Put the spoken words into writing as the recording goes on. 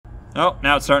Oh,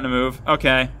 now it's starting to move.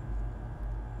 Okay.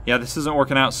 Yeah, this isn't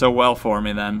working out so well for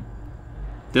me then.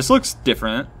 This looks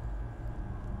different.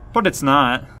 But it's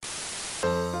not.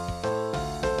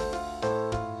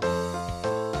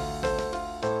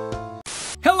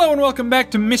 Hello and welcome back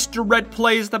to Mr. Red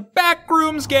Plays the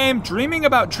Backrooms Game. Dreaming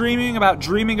about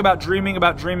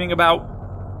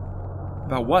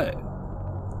what?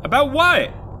 About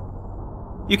what?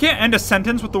 You can't end a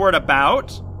sentence with the word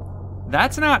about.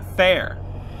 That's not fair.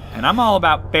 And I'm all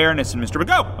about fairness in Mr. But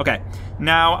go! Okay,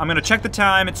 now I'm gonna check the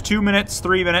time. It's 2 minutes,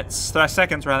 3 minutes,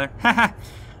 seconds rather.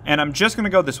 And I'm just gonna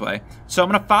go this way. So I'm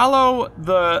gonna follow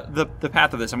the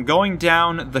path of this. I'm going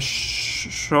down the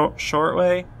short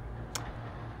way.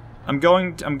 I'm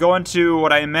going to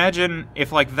what I imagine if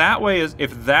that way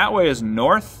is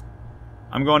north,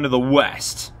 I'm going to the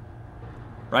west.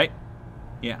 Right?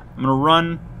 Yeah. I'm gonna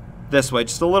run this way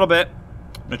just a little bit.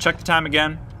 I'm gonna check the time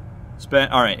again.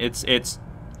 Alright, it's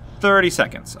 30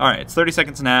 seconds. Alright, it's 30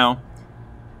 seconds now.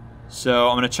 So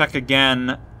I'm gonna check again.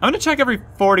 I'm gonna check every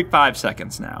 45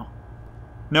 seconds now.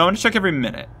 No, I'm gonna check every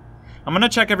minute. I'm gonna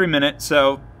check every minute,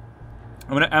 so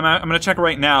I'm gonna check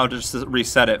right now just to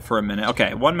reset it for a minute.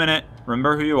 Okay, 1 minute.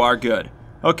 Remember who you are. Good.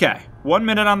 Okay, 1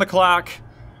 minute on the clock.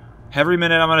 Every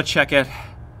minute I'm gonna check it.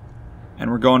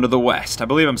 And we're going to the west. I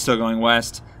believe I'm still going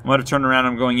west. I'm gonna turn around.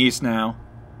 I'm going east now.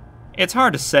 It's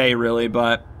hard to say, really,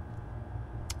 but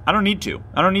I don't need to.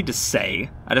 I don't need to say.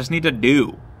 I just need to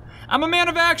do. I'm a man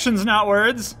of actions, not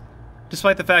words.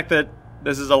 Despite the fact that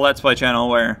this is a Let's Play channel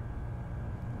where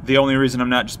the only reason I'm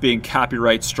not just being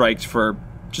copyright striked for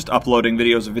just uploading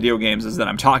videos of video games is that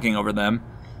I'm talking over them.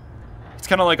 It's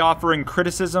kind of like offering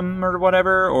criticism or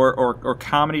whatever, or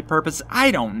comedy purpose. I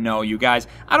don't know, you guys.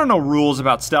 I don't know rules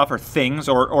about stuff or things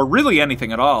or really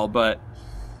anything at all, but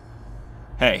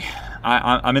hey,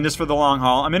 I'm in this for the long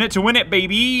haul. I'm in it to win it,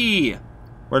 baby!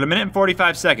 We're at 1 minute and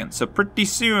 45 seconds, so pretty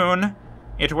soon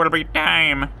it will be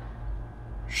time.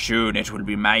 Soon it will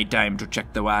be my time to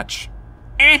check the watch.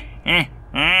 I'm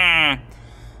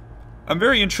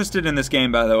very interested in this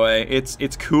game, by the way.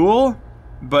 It's cool,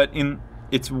 but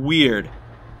it's weird.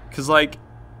 Cause I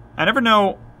never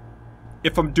know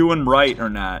if I'm doing right or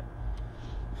not.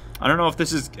 I don't know if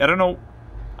this is,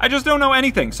 I just don't know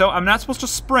anything. So I'm not supposed to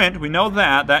sprint, we know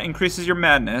that. That increases your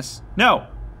madness. No,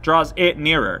 draws it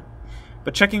nearer.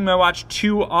 But checking my watch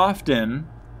too often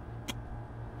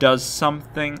does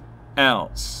something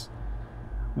else.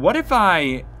 What if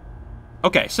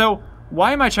okay, so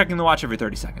why am I checking the watch every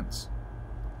 30 seconds?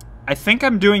 I think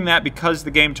I'm doing that because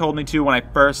the game told me to when I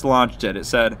first launched it. It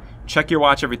said, check your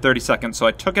watch every 30 seconds. So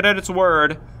I took it at its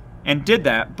word and did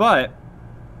that, but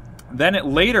then it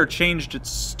later changed its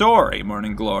story,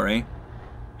 Morning Glory,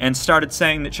 and started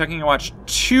saying that checking your watch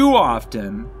too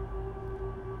often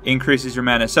increases your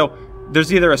madness. So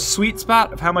there's either a sweet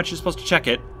spot of how much you're supposed to check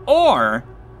it, or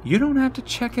you don't have to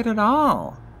check it at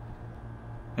all.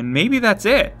 And maybe that's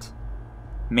it.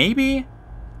 Maybe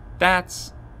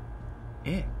that's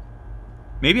it.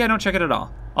 Maybe I don't check it at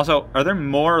all. Also, are there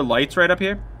more lights right up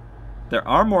here? There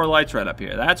are more lights right up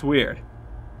here. That's weird.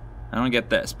 I don't get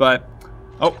this, but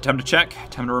oh, time to check,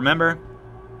 time to remember.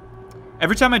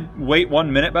 Every time I wait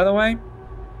 1 minute, by the way,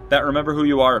 that remember who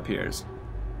you are appears.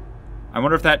 I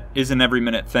wonder if that is an every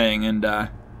minute thing, and I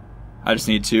just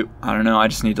need to, I don't know, I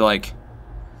just need to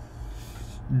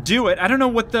do it. I don't know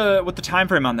what the time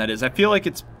frame on that is. I feel like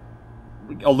it's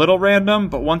a little random,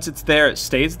 but once it's there, it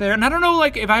stays there. And I don't know,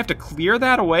 if I have to clear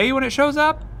that away when it shows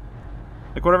up.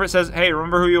 Whatever it says, hey,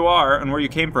 remember who you are and where you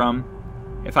came from.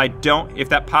 If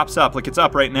that pops up, it's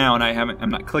up right now and I'm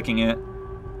not clicking it.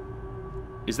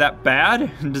 Is that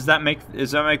bad? Does that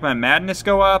make my madness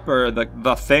go up or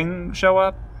the thing show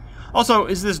up? Also,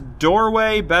 is this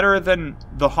doorway better than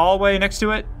the hallway next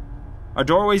to it? Are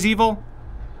doorways evil?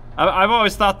 I've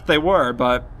always thought that they were,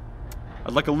 but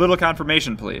I'd like a little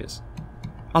confirmation, please.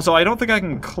 Also, I don't think I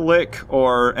can click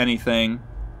or anything.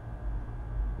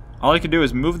 All I can do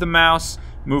is move the mouse,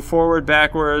 move forward,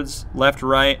 backwards, left,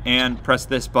 right, and press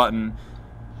this button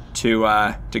to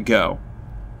go.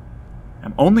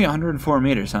 I'm only 104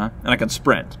 meters, huh? And I can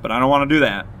sprint, but I don't want to do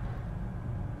that.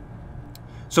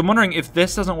 So I'm wondering if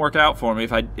this doesn't work out for me,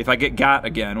 if I get got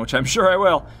again, which I'm sure I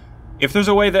will. If there's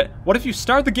a way that, what if you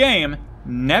start the game,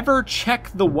 never check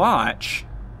the watch,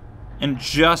 and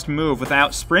just move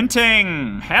without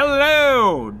sprinting?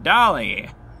 Hello,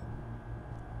 Dolly.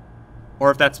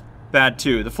 Or if that's bad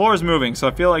too. The floor is moving, so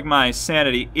I feel like my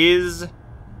sanity is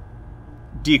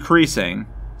decreasing.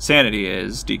 Sanity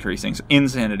is decreasing, so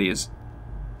insanity is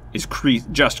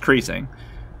just creasing.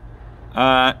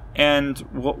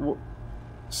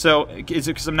 So is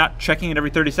it because I'm not checking it every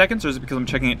 30 seconds, or is it because I'm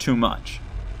checking it too much?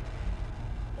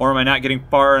 Or am I not getting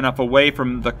far enough away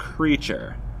from the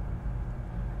creature?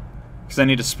 Because I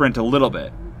need to sprint a little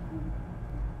bit.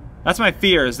 That's my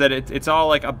fear, is that it's all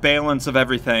like a balance of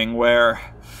everything where...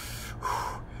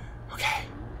 Okay,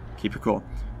 keep it cool.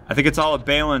 I think it's all a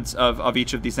balance of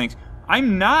each of these things.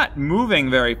 I'm not moving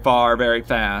very far, very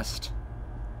fast.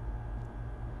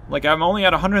 Like, I'm only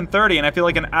at 130, and I feel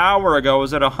like an hour ago I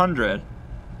was at 100.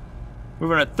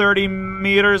 Moving at 30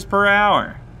 meters per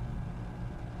hour.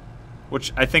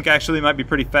 Which I think actually might be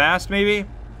pretty fast, maybe?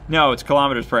 No, it's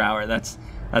kilometers per hour. That's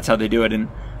how they do it in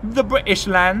the British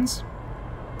lands.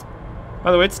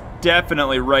 By the way, it's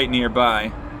definitely right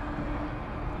nearby.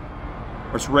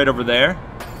 Or it's right over there.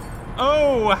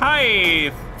 Oh,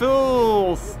 hi!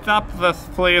 Fool! Stop this,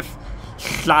 please.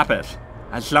 Stop it.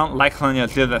 I don't like when you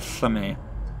do this to me.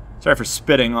 Sorry for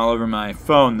spitting all over my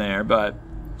phone there, but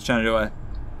I was trying to do a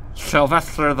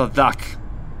Sylvester the Duck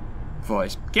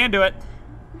voice. Can't do it.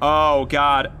 Oh,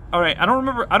 God. Alright, I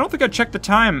don't think I checked the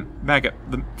time back at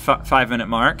the 5-minute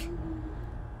mark.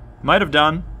 Might have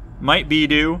done. Might be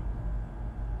due.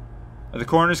 Are the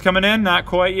corners coming in? Not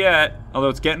quite yet. Although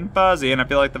it's getting fuzzy, and I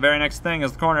feel like the very next thing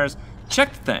is the corners.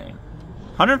 Check the thing.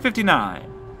 159.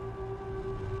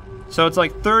 So it's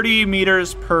like 30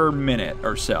 meters per minute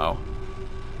or so.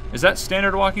 Is that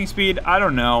standard walking speed? I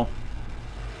don't know.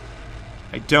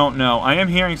 I don't know. I am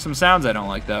hearing some sounds I don't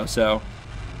like, though, so...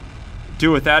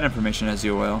 do with that information as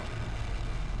you will.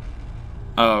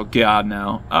 Oh, God,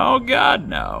 no. Oh, God,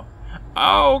 no.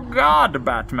 Oh, God,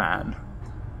 Batman.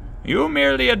 You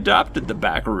merely adopted the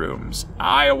back rooms.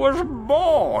 I was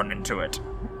born into it.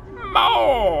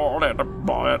 Born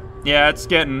into it. Yeah, it's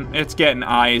getting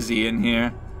icy in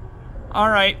here.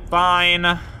 Alright,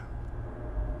 fine.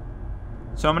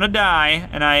 So I'm gonna die,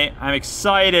 and I'm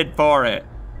excited for it.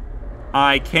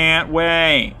 I can't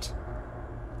wait.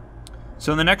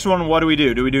 So in the next one, what do we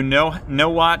do? Do we do no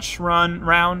watch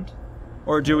round?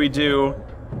 Or do we do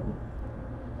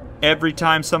every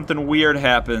time something weird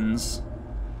happens,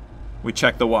 we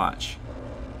check the watch?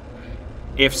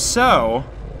 If so,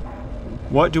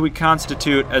 what do we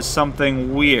constitute as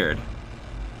something weird?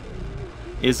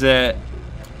 Is it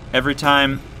every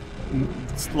time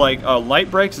like a light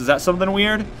breaks? Is that something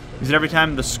weird? Is it every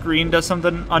time the screen does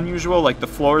something unusual, like the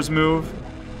floors move?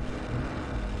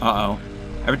 Uh-oh.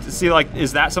 See, like,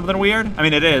 is that something weird? I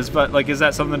mean, it is, but, like, is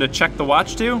that something to check the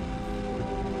watch to?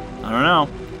 I don't know.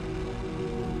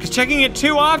 Because checking it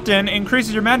too often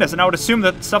increases your madness, and I would assume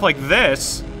that stuff like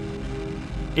this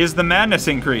is the madness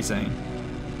increasing.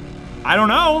 I don't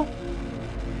know.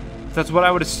 That's what I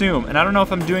would assume, and I don't know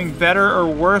if I'm doing better or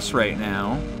worse right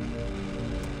now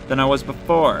than I was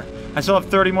before. I still have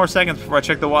 30 more seconds before I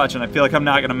check the watch, and I feel like I'm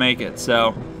not going to make it,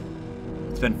 so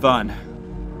it's been fun.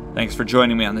 Thanks for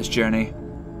joining me on this journey.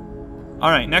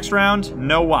 Alright, next round,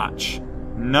 no watch.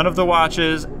 None of the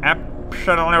watches,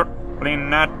 absolutely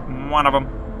not one of them.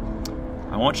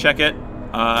 I won't check it.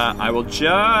 I will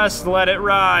just let it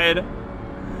ride.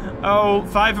 Oh,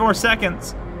 5 more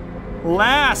seconds.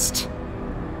 Last!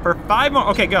 For 5 more,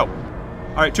 okay, go.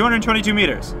 Alright, 222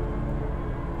 meters.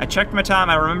 I checked my time,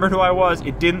 I remembered who I was.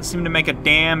 It didn't seem to make a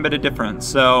damn bit of difference,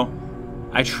 so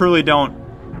I truly don't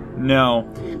know.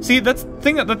 See, the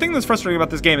thing that's frustrating about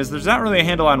this game is there's not really a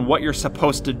handle on what you're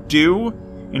supposed to do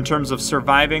in terms of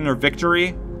surviving or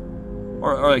victory,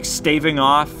 or like staving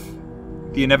off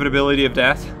the inevitability of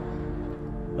death.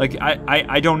 Like,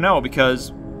 I don't know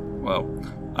because, well,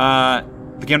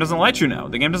 the game doesn't let you know.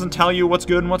 The game doesn't tell you what's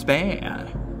good and what's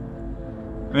bad.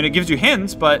 I mean, it gives you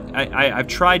hints, but I've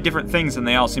tried different things and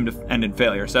they all seem to end in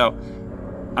failure, so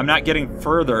I'm not getting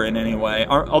further in any way,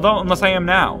 although, unless I am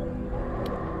now.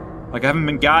 Like, I haven't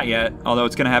been got yet, although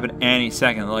it's gonna happen any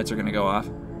second. The lights are gonna go off.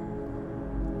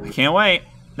 I can't wait.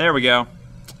 There we go.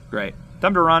 Great.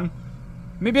 Time to run.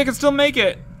 Maybe I can still make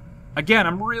it. Again,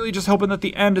 I'm really just hoping that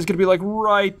the end is gonna be, like,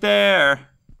 right there.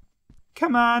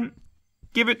 Come on.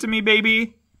 Give it to me,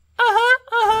 baby.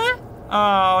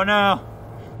 Oh, no.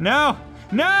 No.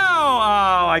 No!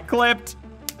 Oh, I clipped.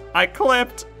 I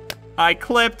clipped.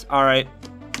 All right.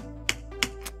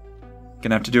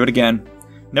 Gonna have to do it again.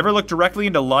 Never look directly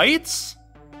into lights?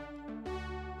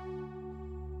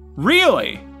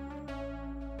 Really?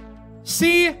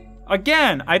 See?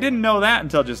 Again, I didn't know that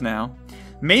until just now.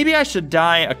 Maybe I should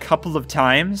die a couple of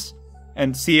times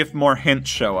and see if more hints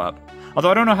show up.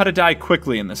 Although I don't know how to die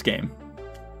quickly in this game.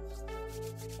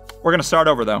 We're gonna start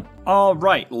over though. All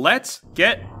right, let's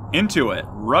get into it.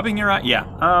 Rubbing your eye, yeah.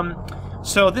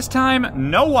 So this time,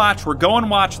 no watch, we're going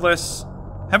watchless.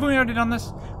 Haven't we already done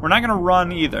this? We're not gonna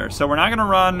run either, so we're not gonna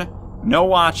run, no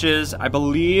watches. I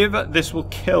believe this will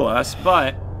kill us,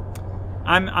 but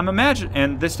I'm imagining,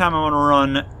 and this time I'm gonna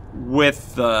run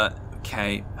with the...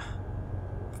 Okay.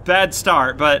 Bad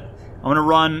start, but I'm gonna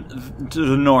run to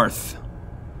the north.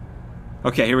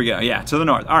 Okay, here we go. Yeah, to the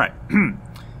north. Alright.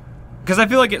 Because I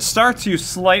feel like it starts you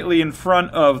slightly in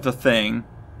front of the thing.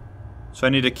 So I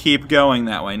need to keep going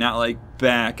that way, not like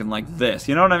back and like this.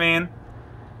 You know what I mean?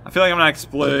 I feel like I'm not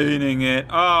explaining it.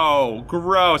 Oh,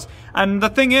 gross. And the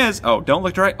thing is... Oh, don't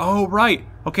look direct... Oh, right.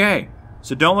 Okay.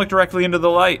 So don't look directly into the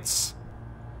lights.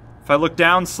 If I look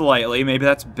down slightly, maybe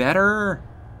that's better.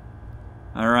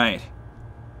 Alright.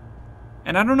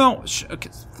 And I don't know...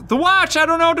 The watch! I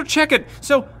don't know how to check it!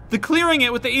 So, the clearing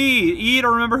it with the E. E to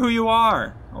remember who you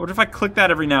are. What if I click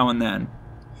that every now and then?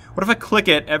 What if I click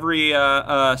it every,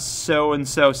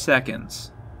 so-and-so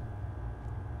seconds?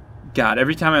 God,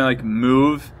 every time I, like,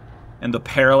 move and the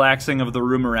parallaxing of the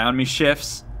room around me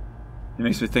shifts, it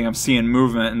makes me think I'm seeing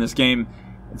movement in this game.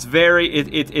 It's very,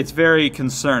 it's very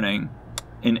concerning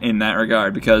in that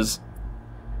regard, because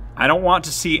I don't want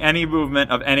to see any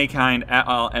movement of any kind at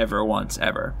all, ever, once,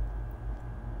 ever.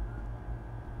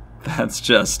 That's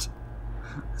just,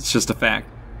 it's just a fact.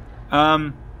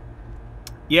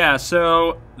 Yeah,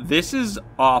 so this is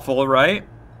awful, right?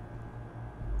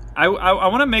 I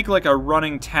want to make like a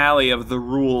running tally of the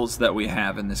rules that we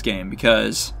have in this game,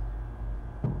 because...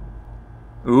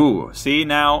 Ooh, see,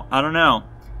 now, I don't know.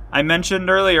 I mentioned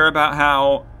earlier about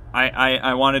how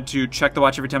I wanted to check the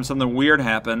watch every time something weird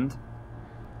happened.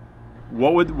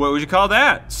 What would you call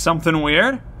that? Something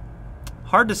weird?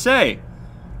 Hard to say.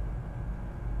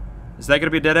 Is that going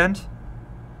to be a dead end?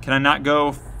 Can I not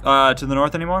go to the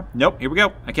north anymore? Nope, here we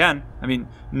go. I can. I mean,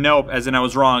 nope, as in I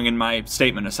was wrong in my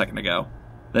statement a second ago.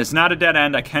 That's not a dead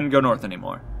end. I can go north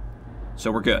anymore.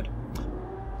 So we're good.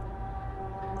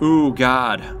 Ooh,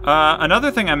 God.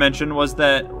 Another thing I mentioned was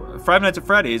that Five Nights at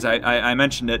Freddy's, I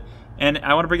mentioned it, and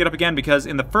I want to bring it up again because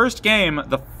in the first game,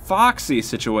 the Foxy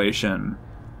situation,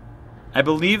 I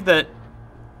believe that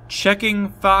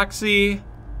checking Foxy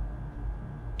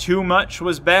too much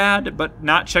was bad, but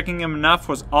not checking him enough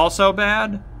was also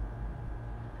bad.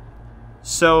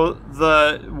 So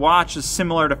the watch is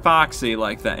similar to Foxy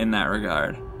like that in that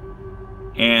regard.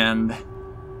 And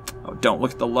oh, don't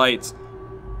look at the lights.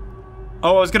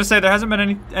 Oh, I was gonna say there hasn't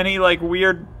been any like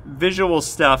weird visual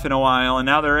stuff in a while, and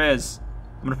now there is.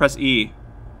 I'm gonna press E.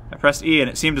 I pressed E and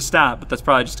it seemed to stop, but that's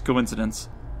probably just a coincidence.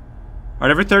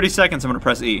 Alright, every 30 seconds I'm gonna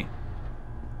press E.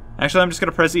 Actually, I'm just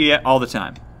gonna press E all the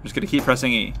time. I'm just gonna keep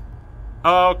pressing E.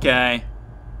 Okay.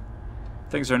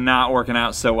 Things are not working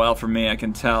out so well for me, I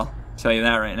can tell you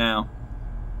that right now.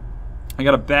 I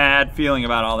got a bad feeling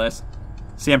about all this.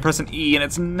 See, I'm pressing E and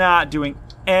it's not doing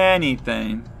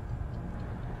anything.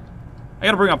 I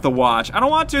gotta bring up the watch. I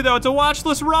don't want to though, it's a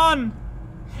watchless run!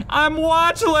 I'm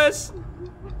watchless!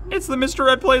 It's the Mr.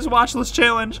 Red Plays Watchless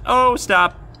Challenge. Oh,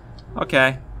 stop.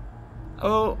 Okay.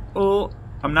 Oh,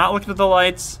 I'm not looking at the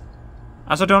lights.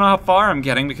 I also don't know how far I'm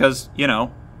getting because, you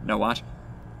know, no watch.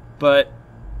 But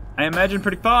I imagine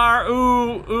pretty far.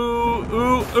 Ooh.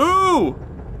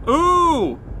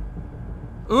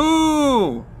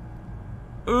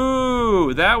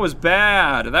 That was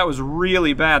bad. That was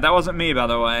really bad. That wasn't me, by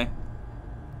the way.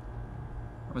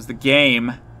 That was the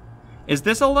game. Is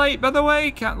this a light, by the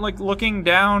way? Like looking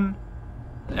down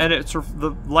and it's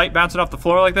the light bouncing off the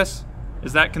floor like this?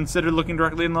 Is that considered looking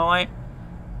directly in the light?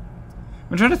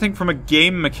 I'm trying to think from a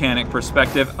game mechanic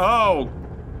perspective. Oh,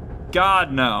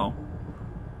 God, no.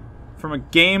 From a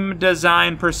game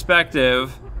design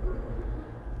perspective,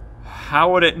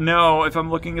 how would it know if I'm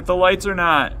looking at the lights or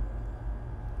not?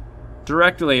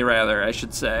 Directly, rather, I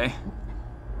should say.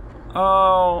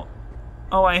 Oh,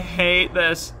 I hate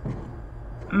this.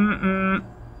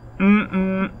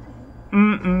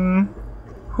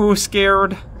 Who's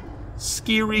scared?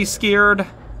 Scary scared.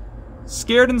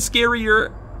 Scared and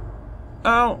scarier.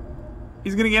 Oh,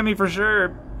 he's gonna get me for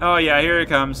sure. Oh yeah, here he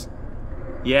comes.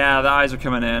 Yeah, the eyes are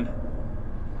coming in.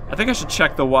 I think I should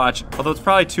check the watch, although it's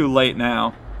probably too late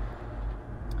now.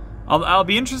 I'll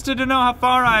be interested to know how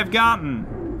far I've gotten.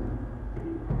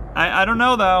 I don't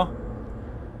know though.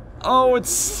 Oh, it's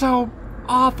so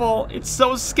awful. It's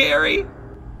so scary.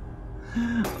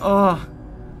 Oh,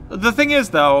 the thing is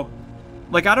though,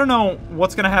 like I don't know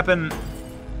what's gonna happen.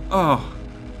 Oh,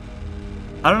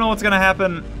 I don't know what's gonna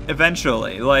happen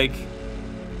eventually. Like,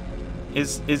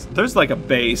 is there's like a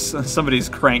bass? Somebody's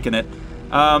cranking it.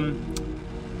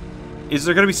 Is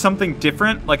there gonna be something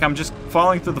different? Like I'm just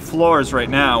falling through the floors right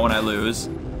now when I lose.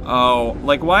 Oh,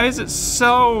 like why is it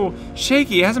so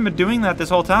shaky? It hasn't been doing that this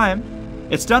whole time.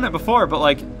 It's done it before, but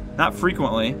like not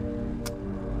frequently.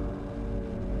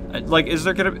 Like, is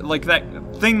there gonna be like that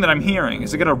thing that I'm hearing?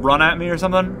 Is it gonna run at me or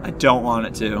something? I don't want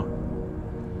it to.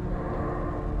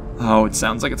 Oh, it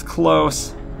sounds like it's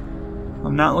close.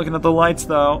 I'm not looking at the lights,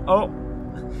 though. Oh,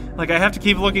 like I have to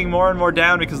keep looking more and more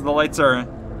down because the lights are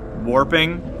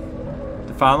warping.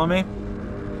 To follow me?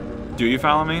 Do you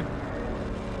follow me?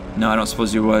 No, I don't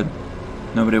suppose you would.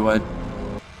 Nobody would.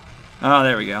 Oh,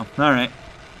 there we go. All right.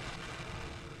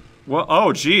 Well,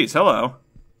 oh, geez, hello.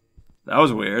 That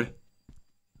was weird.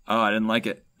 Oh, I didn't like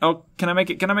it. Oh, can I make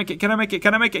it? Can I make it? Can I make it?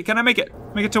 Can I make it? Can I make it?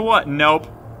 Make it to what? Nope.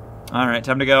 All right,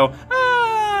 time to go.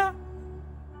 Ah!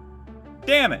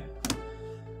 Damn it.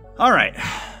 All right.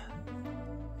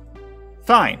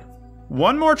 Fine.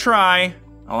 One more try.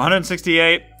 Oh,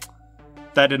 168.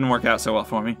 That didn't work out so well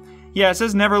for me. Yeah, it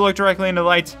says never look directly into the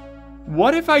lights.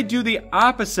 What if I do the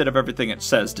opposite of everything it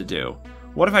says to do?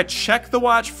 What if I check the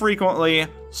watch frequently,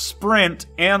 sprint,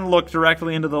 and look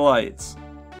directly into the lights?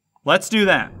 Let's do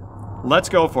that. Let's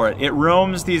go for it. It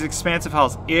roams these expansive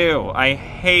halls. Ew, I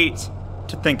hate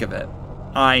to think of it.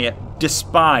 I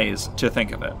despise to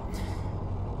think of it.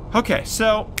 Okay,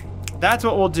 so that's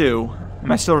what we'll do.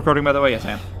 Am I still recording, by the way? Yes,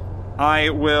 I am. I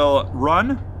will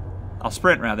run. I'll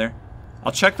sprint, rather.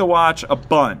 I'll check the watch a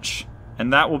bunch,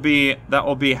 and that will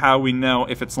be how we know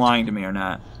if it's lying to me or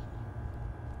not.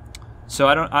 So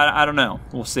I don't know.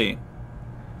 We'll see.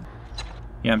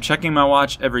 Yeah, I'm checking my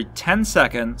watch every 10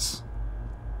 seconds.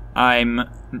 I'm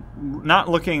not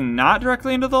looking not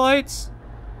directly into the lights,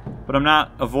 but I'm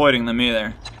not avoiding them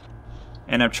either.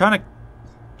 And I'm trying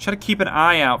to keep an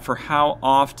eye out for how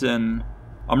often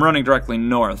I'm running directly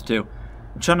north too.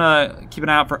 I'm trying to keep an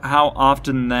eye out for how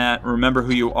often that remember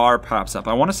who you are pops up.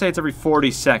 I want to say it's every 40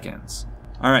 seconds.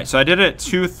 All right, so I did it at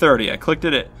 2:30. I clicked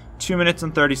it at 2 minutes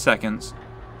and 30 seconds.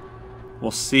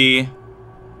 We'll see.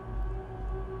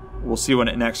 We'll see when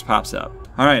it next pops up.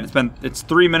 All right, it's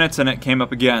 3 minutes and it came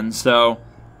up again. So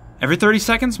every 30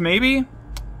 seconds, maybe.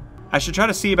 I should try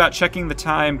to see about checking the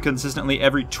time consistently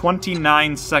every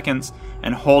 29 seconds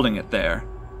and holding it there.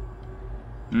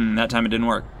 That time it didn't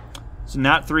work. So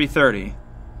not 3:30,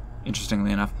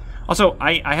 interestingly enough. Also,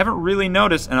 I haven't really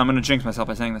noticed, and I'm going to jinx myself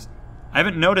by saying this, I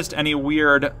haven't noticed any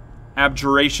weird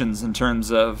abjurations in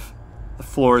terms of the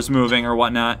floors moving or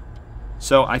whatnot.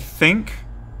 So I think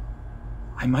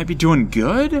I might be doing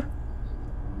good?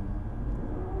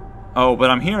 Oh, but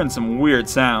I'm hearing some weird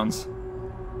sounds.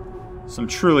 Some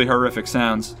truly horrific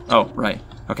sounds. Oh, right.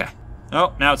 Okay.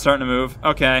 Oh, now it's starting to move.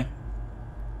 Okay.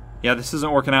 Yeah, this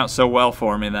isn't working out so well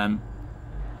for me then.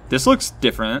 This looks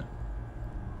different.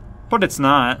 But it's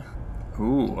not.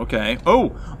 Ooh, okay.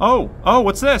 Oh,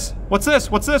 what's this? What's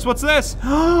this? What's this? What's this?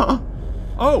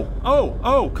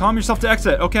 Oh, calm yourself to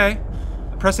exit. Okay.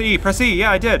 Press E, press E.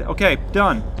 Yeah, I did. Okay,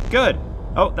 done. Good.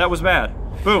 Oh, that was bad.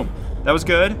 Boom. That was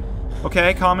good.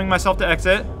 Okay, calming myself to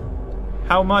exit.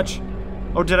 How much?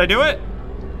 Oh, did I do it?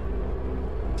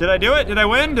 Did I do it? Did I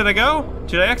win? Did I go?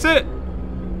 Did I exit?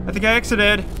 I think I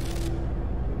exited.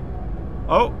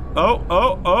 Oh.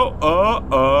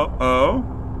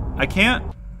 I can't.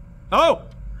 Oh!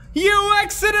 You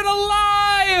exited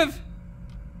alive!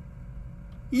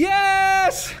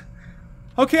 Yes!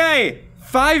 Okay,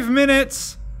 5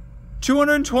 minutes,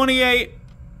 228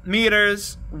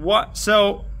 meters. What?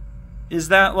 So, is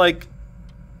that like,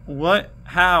 what?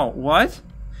 How? What?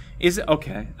 Is it,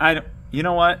 okay, you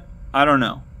know what? I don't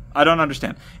know. I don't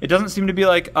understand. It doesn't seem to be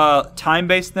like a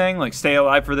time-based thing, like stay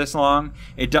alive for this long.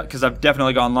 Because I've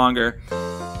definitely gone longer.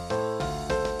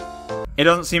 It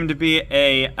doesn't seem to be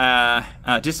a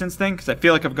distance thing, because I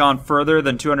feel like I've gone further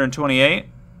than 228.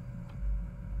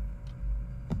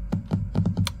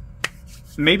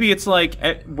 Maybe it's like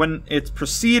when it's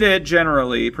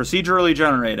procedurally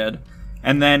generated,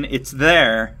 and then it's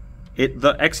there.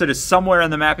 The exit is somewhere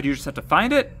in the map, and you just have to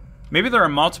find it. Maybe there are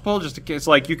multiple, just in case,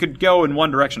 like, you could go in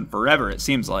one direction forever, it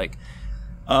seems like.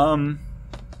 So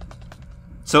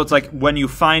it's like, when you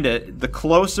find it, the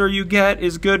closer you get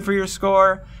is good for your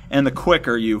score, and the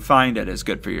quicker you find it is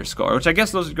good for your score, which I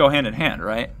guess those would go hand in hand,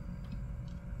 right?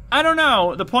 I don't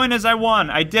know. The point is I won.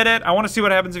 I did it. I want to see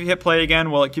what happens if you hit play again.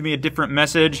 Will it give me a different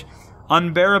message?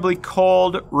 Unbearably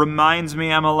cold reminds me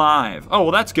I'm alive. Oh,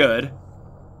 well, that's good.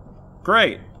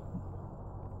 Great.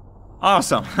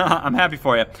 Awesome. I'm happy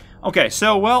for you. Okay,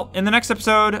 so, well, in the next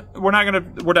episode, we're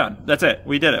done. That's it.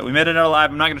 We did it. We made it out alive.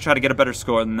 I'm not going to try to get a better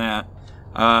score than that.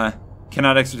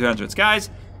 Cannot exit 200s. Guys,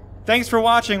 thanks for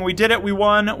watching. We did it. We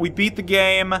won. We beat the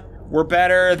game. We're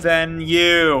better than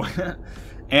you.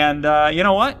 And, you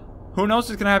know what? Who knows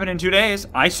what's going to happen in 2 days?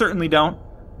 I certainly don't.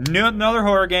 Another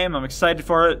horror game. I'm excited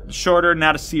for it. Shorter,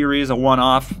 not a series, a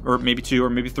one-off, or maybe 2,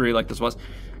 or maybe 3 like this was.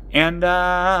 And,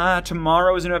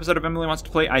 tomorrow is a new episode of Emily Wants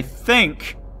to Play. I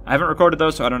think... I haven't recorded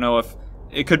those, so I don't know if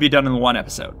it could be done in one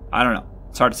episode. I don't know.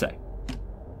 It's hard to say.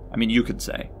 I mean, you could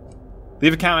say.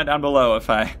 Leave a comment down below if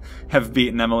I have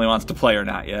beaten Emily Wants to Play or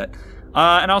not yet.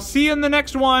 And I'll see you in the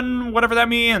next one, whatever that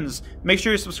means. Make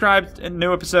sure you subscribe to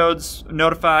new episodes,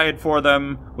 notified for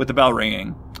them with the bell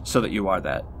ringing, so that you are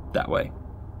that way.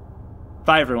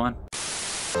 Bye, everyone.